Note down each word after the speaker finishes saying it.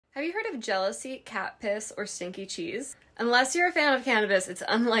Have you heard of jealousy, cat piss, or stinky cheese? Unless you're a fan of cannabis, it's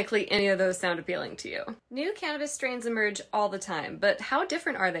unlikely any of those sound appealing to you. New cannabis strains emerge all the time, but how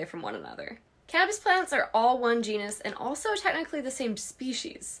different are they from one another? Cannabis plants are all one genus and also technically the same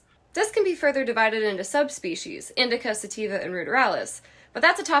species. This can be further divided into subspecies, indica, sativa, and ruderalis, but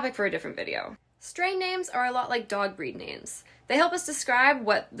that's a topic for a different video. Strain names are a lot like dog breed names. They help us describe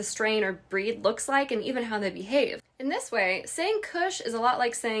what the strain or breed looks like and even how they behave. In this way, saying Kush is a lot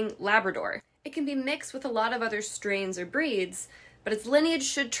like saying Labrador. It can be mixed with a lot of other strains or breeds, but its lineage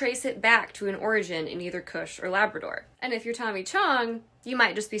should trace it back to an origin in either Kush or Labrador. And if you're Tommy Chong, you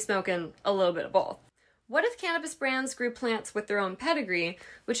might just be smoking a little bit of both. What if cannabis brands grew plants with their own pedigree,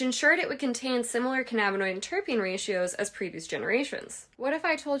 which ensured it would contain similar cannabinoid and terpene ratios as previous generations? What if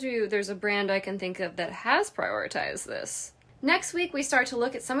I told you there's a brand I can think of that has prioritized this? Next week, we start to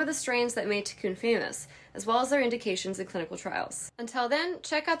look at some of the strains that made Tikkun famous, as well as their indications in clinical trials. Until then,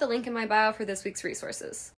 check out the link in my bio for this week's resources.